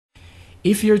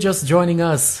If you're just joining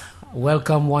us,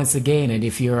 welcome once again. And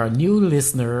if you're a new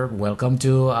listener, welcome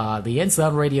to the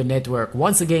Ensound Radio Network.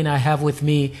 Once again, I have with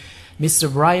me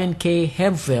Mr. Brian K.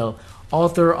 Hemphill,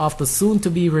 author of the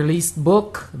soon-to-be-released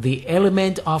book, The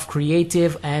Element of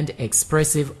Creative and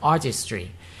Expressive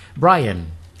Artistry. Brian,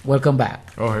 welcome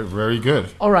back. Oh, very good.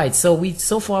 All right,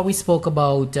 so far we spoke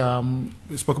about...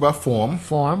 we spoke about form.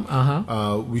 Form,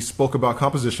 we spoke about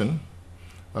composition,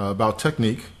 about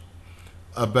technique,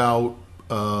 about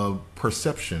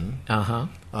perception,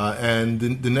 and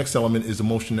the next element is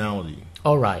emotionality.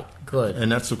 All right, good.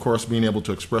 And that's, of course, being able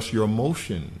to express your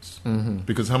emotions.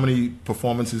 Because how many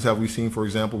performances have we seen, for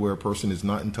example, where a person is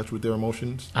not in touch with their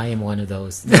emotions? I am one of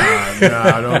those.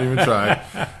 Nah, don't even try.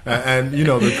 And, you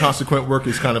know, the consequent work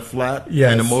is kind of flat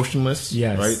and emotionless.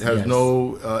 Yes, right? Has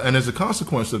no, and as a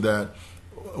consequence of that,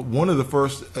 one of the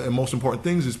first and most important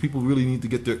things is people really need to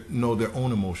get to know their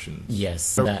own emotions.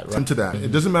 Yes, to that.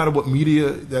 It doesn't matter what media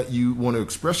that you want to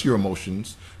express your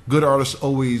emotions. Good artists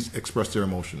always express their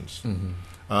emotions.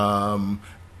 And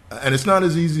it's not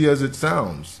as easy as it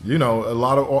sounds. You know,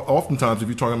 oftentimes if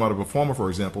you're talking about a performer, for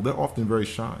example, they're often very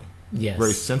shy,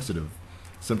 very sensitive.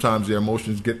 Sometimes their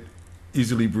emotions get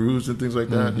easily bruised and things like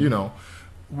that, you know,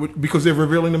 because they're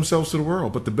revealing themselves to the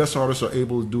world. But the best artists are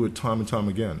able to do it time and time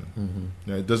again.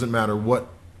 You know, it doesn't matter what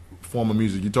form of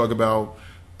music. You talk about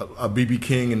a B.B.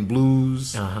 King and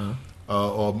blues, or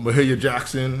Mahalia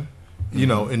Jackson. You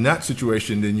know, in that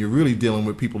situation, then you're really dealing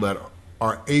with people that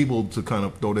are able to kind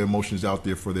of throw their emotions out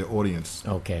there for their audience.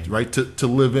 Okay. Right? To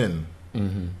live in.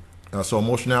 So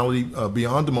emotionality,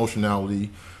 beyond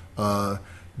emotionality,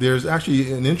 there's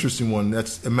actually an interesting one,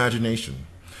 that's imagination.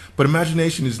 But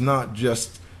imagination is not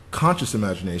just conscious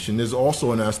imagination. There's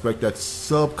also an aspect that's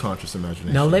subconscious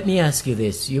imagination. Now, let me ask you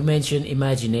this. You mentioned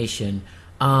imagination.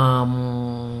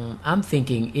 I'm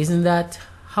thinking,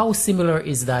 how similar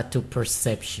is that to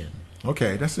perception?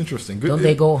 Okay, that's interesting. Don't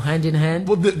they go hand in hand?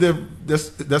 Well,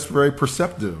 that's very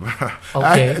perceptive.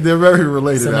 Okay. They're very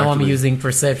related. So now actually. I'm using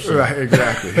perception. Right,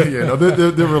 exactly. Yeah, no,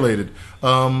 they're related.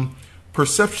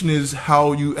 Perception is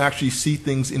how you actually see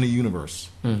things in the universe.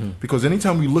 Because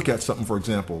anytime we look at something, for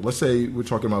example, let's say we're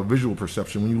talking about visual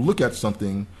perception. When you look at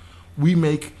something, we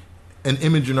make an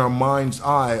image in our mind's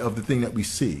eye of the thing that we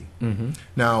see.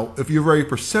 Now, if you're very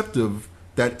perceptive,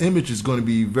 that image is going to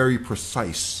be very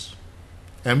precise.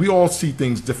 And we all see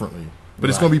things differently, but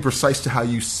it's going to be precise to how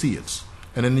you see it.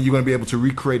 And then you're going to be able to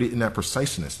recreate it in that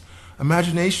preciseness.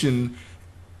 Imagination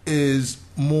is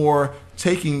more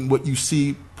taking what you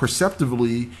see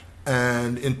perceptively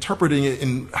and interpreting it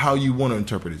in how you want to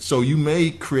interpret it. So you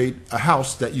may create a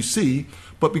house that you see,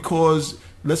 but because,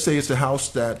 let's say it's a house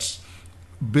that's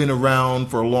been around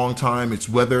for a long time, it's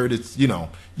weathered, it's, you know,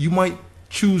 you might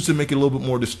choose to make it a little bit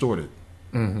more distorted.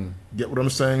 Get what I'm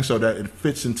saying? So that it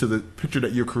fits into the picture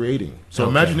that you're creating. So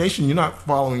imagination, you're not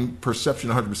following perception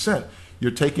 100%.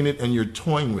 You're taking it and you're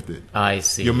toying with it. I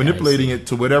see. You're manipulating it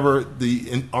to whatever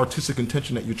the artistic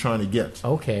intention that you're trying to get.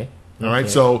 Okay. All right.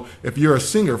 So if you're a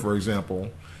singer, for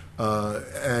example,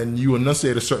 and you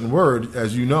enunciate a certain word,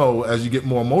 as you know, as you get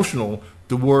more emotional,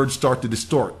 the words start to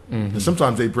distort. And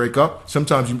sometimes they break up.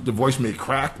 Sometimes the voice may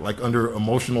crack, like under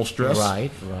emotional stress.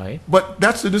 Right. But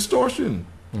that's the distortion.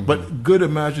 But good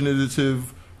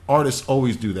imaginative artists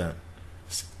always do that.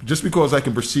 Just because I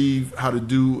can perceive how to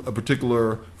do a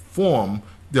particular form,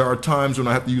 there are times when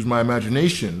I have to use my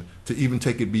imagination to even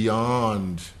take it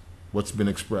beyond what's been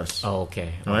expressed. Oh,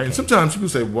 okay. All right. And sometimes people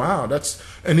say, "Wow, that's."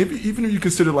 And even if you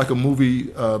consider like a movie,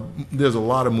 there's a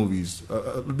lot of movies.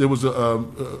 There was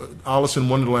Alice in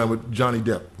Wonderland with Johnny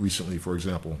Depp recently, for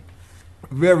example.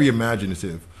 Very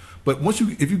imaginative. But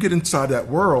if you get inside that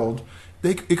world,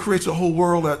 it creates a whole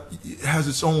world that has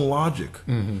its own logic.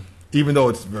 Even though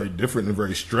it's very different and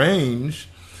very strange,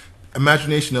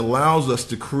 imagination allows us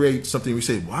to create something we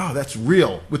say, wow, that's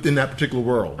real within that particular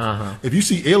world. If you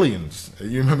see Aliens,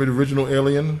 you remember the original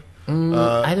Alien?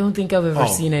 I don't think I've ever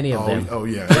seen any of them. Oh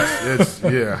yeah, it's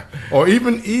yeah. Or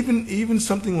even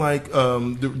something like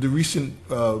the recent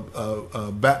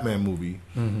Batman movie,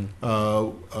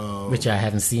 which I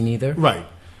haven't seen either. Right.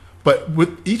 But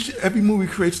with every movie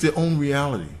creates their own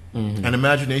reality. And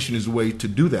imagination is a way to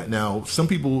do that. Now, some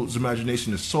people's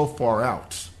imagination is so far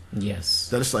out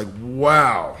that it's like,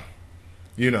 wow,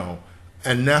 you know,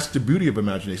 and that's the beauty of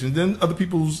imagination. And then other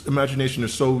people's imagination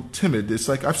is so timid, it's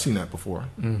like, I've seen that before.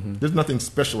 There's nothing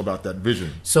special about that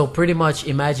vision. So pretty much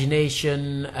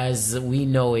imagination as we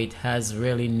know it has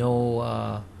really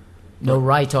no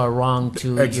right or wrong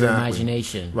to your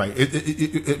imagination. Right.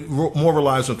 It more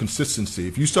relies on consistency.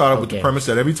 If you start out with the premise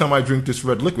that every time I drink this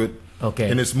red liquid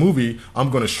in this movie, I'm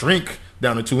going to shrink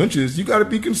down to 2 inches, you got to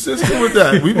be consistent with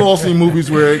that. We've all seen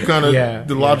movies where it kind of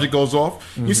the logic goes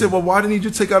off. Mm-hmm. You said, well, why didn't he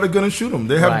just take out a gun and shoot them?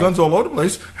 They have guns all over the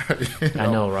place. I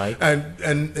know, right?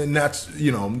 And that's,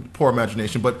 poor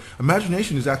imagination. But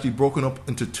imagination is actually broken up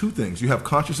into two things. You have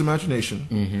conscious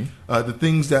imagination, the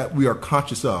things that we are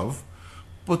conscious of.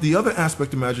 But the other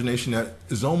aspect of imagination that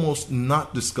is almost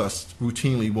not discussed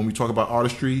routinely when we talk about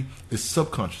artistry is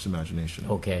subconscious imagination.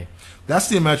 Okay. That's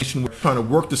the imagination we're trying to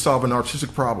work to solve an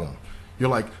artistic problem. You're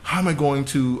like, how am I going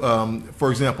to, for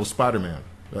example, Spider-Man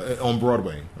on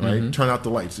Broadway, right? Turn out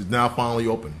the lights. It's now finally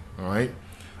open, all right?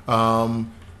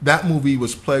 That movie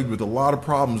was plagued with a lot of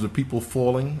problems of people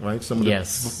falling, right? Some of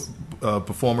the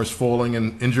performers falling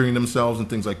and injuring themselves and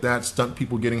things like that, stunt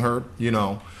people getting hurt,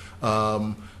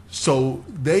 So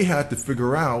they had to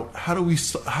figure out how do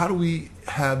we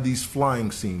have these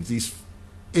flying scenes, these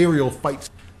aerial fights.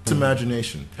 It's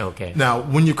imagination. Okay. Now,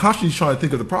 when you're constantly trying to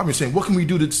think of the problem, you're saying, what can we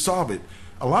do to solve it?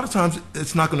 A lot of times,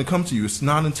 it's not going to come to you. It's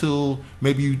not until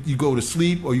maybe you go to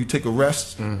sleep or you take a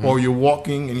rest or you're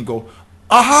walking and you go,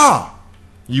 aha!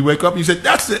 You wake up and you say,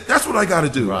 that's it. That's what I got to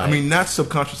do. Right. I mean, that's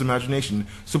subconscious imagination.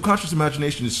 Subconscious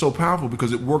imagination is so powerful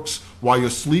because it works while you're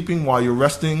sleeping, while you're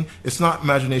resting. It's not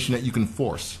imagination that you can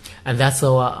force. And that's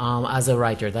how, as a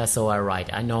writer, that's how I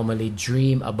write. I normally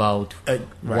dream about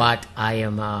what I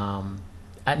am...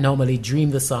 I normally dream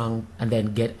the song and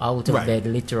then get out of bed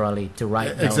literally to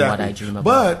write down what I dream about.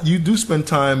 But you do spend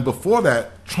time before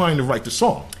that trying to write the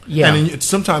song. Yeah. And then it's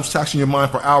sometimes taxing your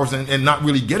mind for hours and not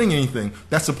really getting anything.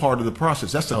 That's a part of the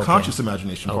process. That's the conscious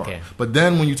imagination part. But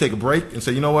then when you take a break and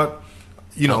say, you know what?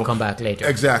 I'll come back later.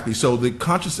 Exactly. So the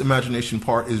conscious imagination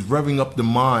part is revving up the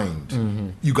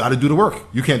mind. You got to do the work.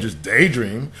 You can't just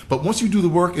daydream. But once you do the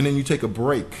work and then you take a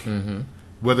break,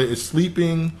 whether it's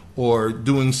sleeping or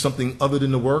doing something other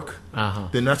than the work,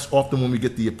 then that's often when we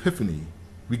get the epiphany.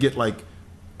 We get like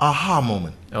aha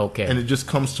moment. Okay. And it just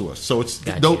comes to us. So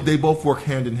they both work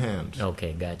hand in hand.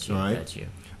 Okay, got you. Right? Got you.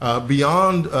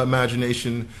 Beyond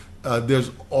imagination,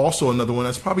 there's also another one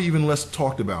that's probably even less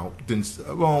talked about than,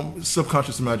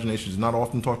 subconscious imagination is not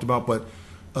often talked about, but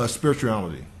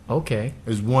spirituality. Okay.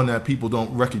 Is one that people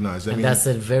don't recognize. And that's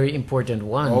a very important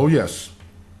one. Oh, yes.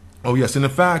 Oh, yes. And in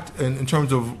fact, in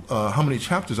terms of how many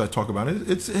chapters I talk about, it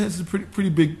has a pretty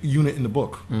big unit in the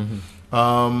book.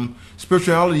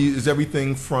 Spirituality is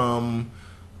everything from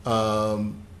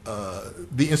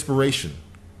the inspiration,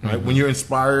 right? When you're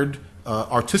inspired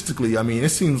artistically, I mean, it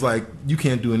seems like you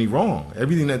can't do any wrong.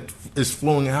 Everything that is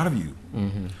flowing out of you.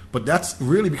 But that's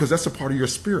really because that's a part of your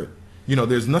spirit.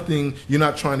 There's nothing, you're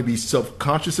not trying to be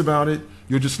self-conscious about it.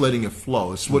 You're just letting it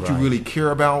flow. It's what you really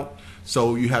care about.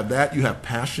 So you have that, you have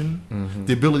passion,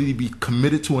 the ability to be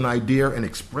committed to an idea and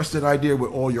express that idea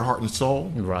with all your heart and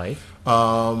soul. Right.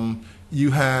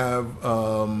 You have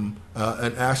an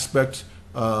aspect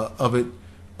of it,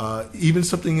 even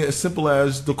something as simple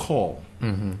as the call,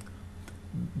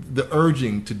 the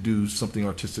urging to do something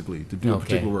artistically, to do a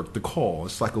particular work. The call,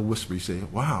 it's like a whisper. You say,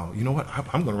 wow, you know what,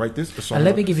 I'm going to write this song. And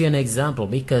let me give you an example,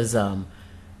 because I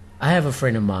have a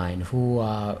friend of mine who,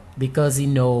 because he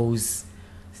knows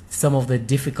some of the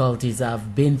difficulties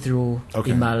I've been through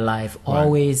in my life,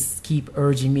 always keep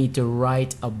urging me to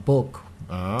write a book.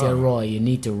 Delroy, you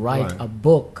need to write a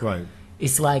book. Right.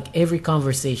 It's like every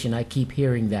conversation I keep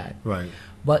hearing that. Right.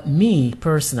 But me,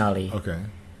 personally,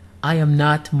 I am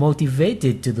not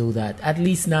motivated to do that, at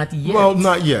least not yet. Well,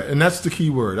 not yet, and that's the key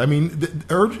word. I mean,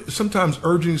 sometimes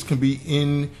urgings can be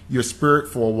in your spirit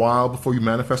for a while before you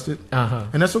manifest it,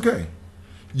 and that's okay.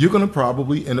 You're going to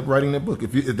probably end up writing that book.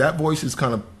 If that voice is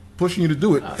kind of pushing you to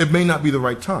do it, it may not be the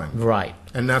right time. Right.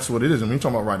 And that's what it is. I mean, you're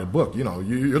talking about writing a book.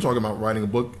 You're talking about writing a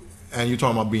book, and you're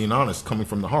talking about being honest, coming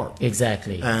from the heart.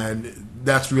 Exactly. And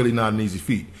that's really not an easy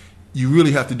feat. You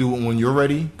really have to do it when you're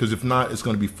ready, because if not, it's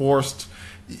going to be forced.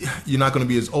 You're not going to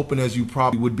be as open as you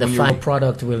probably would be. The final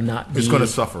product will not be. It's going to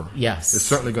suffer. Yes. It's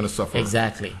certainly going to suffer.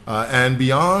 Exactly. And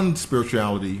beyond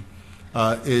spirituality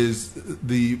is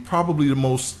probably the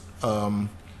most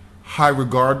high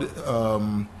regard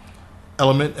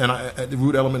element, and the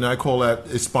root element, and I call that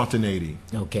is spontaneity.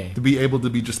 Okay. To be able to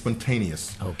be just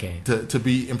spontaneous. Okay. To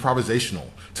be improvisational.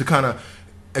 To kind of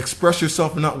express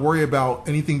yourself and not worry about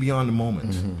anything beyond the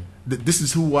moment. This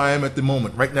is who I am at the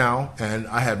moment, right now, and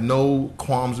I have no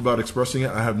qualms about expressing it.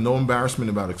 I have no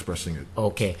embarrassment about expressing it.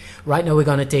 Okay. Right now we're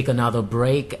going to take another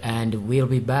break, and we'll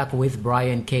be back with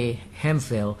Brian K.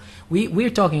 Hemphill. We're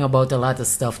talking about a lot of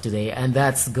stuff today, and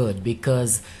that's good,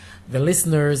 because the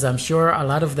listeners, I'm sure a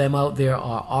lot of them out there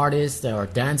are artists or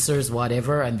dancers,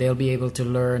 whatever, and they'll be able to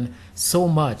learn so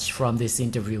much from this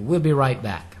interview. We'll be right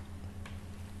back.